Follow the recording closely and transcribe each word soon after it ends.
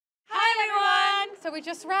So we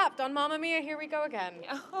just wrapped on Mamma Mia, Here We Go Again.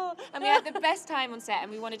 Oh, and we had the best time on set,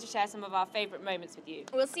 and we wanted to share some of our favourite moments with you.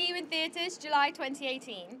 We'll see you in theatres July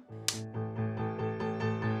 2018.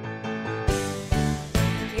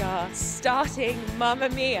 We are starting Mamma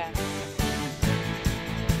Mia.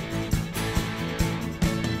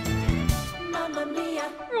 Mamma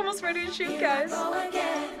Mia. We're almost ready to shoot, guys. My,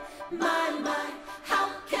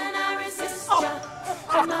 how can I resist you?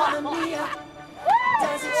 Mamma Mia.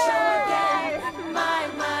 Does it show again?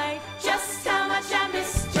 My, just how much I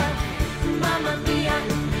missed you. Mamma Mia.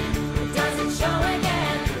 Does it show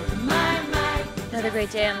again? My. Another great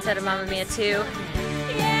day on the set of Mamma Mia 2.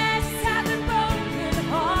 Yes, I've been broken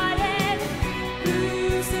hearted.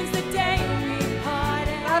 Blue since the day we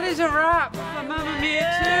parted. That is a wrap for Mamma Mia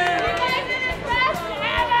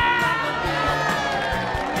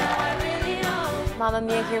 2. Mamma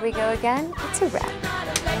Mia, Here We Go Again. It's a wrap.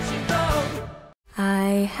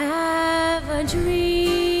 I have a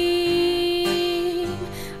dream,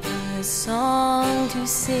 a song to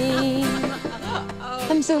sing.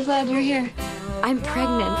 I'm so glad you're here. I'm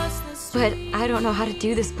pregnant, but I don't know how to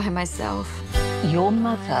do this by myself. Your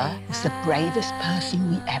mother is the bravest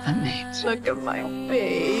person we ever met. Look at my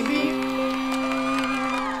baby.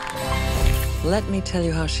 Let me tell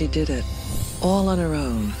you how she did it. All on her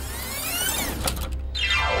own.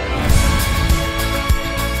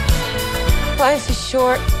 Life is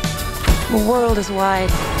short. The world is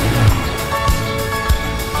wide.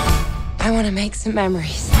 I want to make some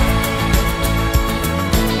memories.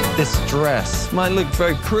 This dress might look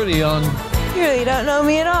very pretty on... You really don't know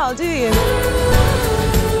me at all, do you?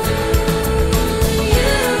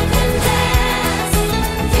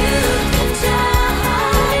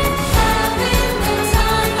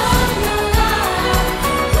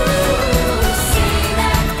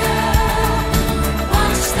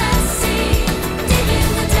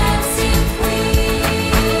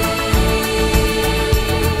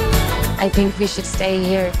 I think we should stay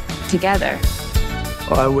here together.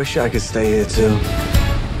 Oh, I wish I could stay here too.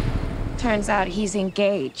 Turns out he's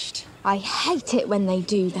engaged. I hate it when they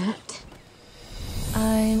do that.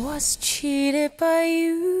 I was cheated by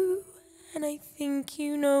you, and I think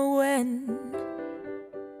you know when.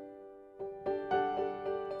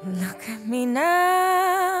 Look at me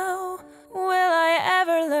now. Will I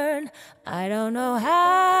ever learn? I don't know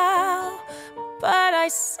how, but I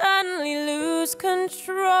suddenly lose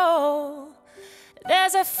control.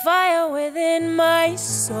 There's a fire within my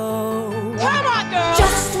soul. Come on, girl!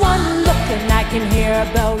 Just one look and I can hear a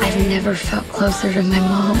bell ring. I've never felt closer to my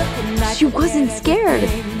mom. She wasn't scared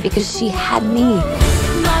because she had me.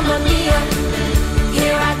 Mamma Mia,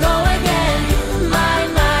 here I go again. My,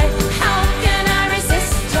 how can I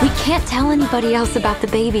resist you? We can't tell anybody else about the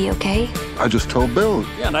baby, okay? I just told Bill.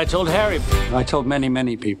 Yeah, and I told Harry. I told many,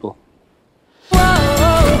 many people.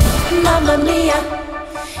 Whoa, Mamma Mia.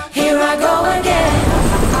 Here I go again.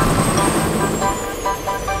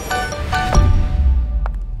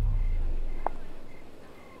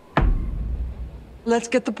 Let's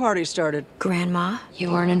get the party started. Grandma,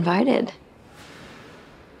 you weren't invited.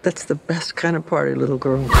 That's the best kind of party, little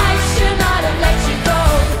girl. I should not have let you go.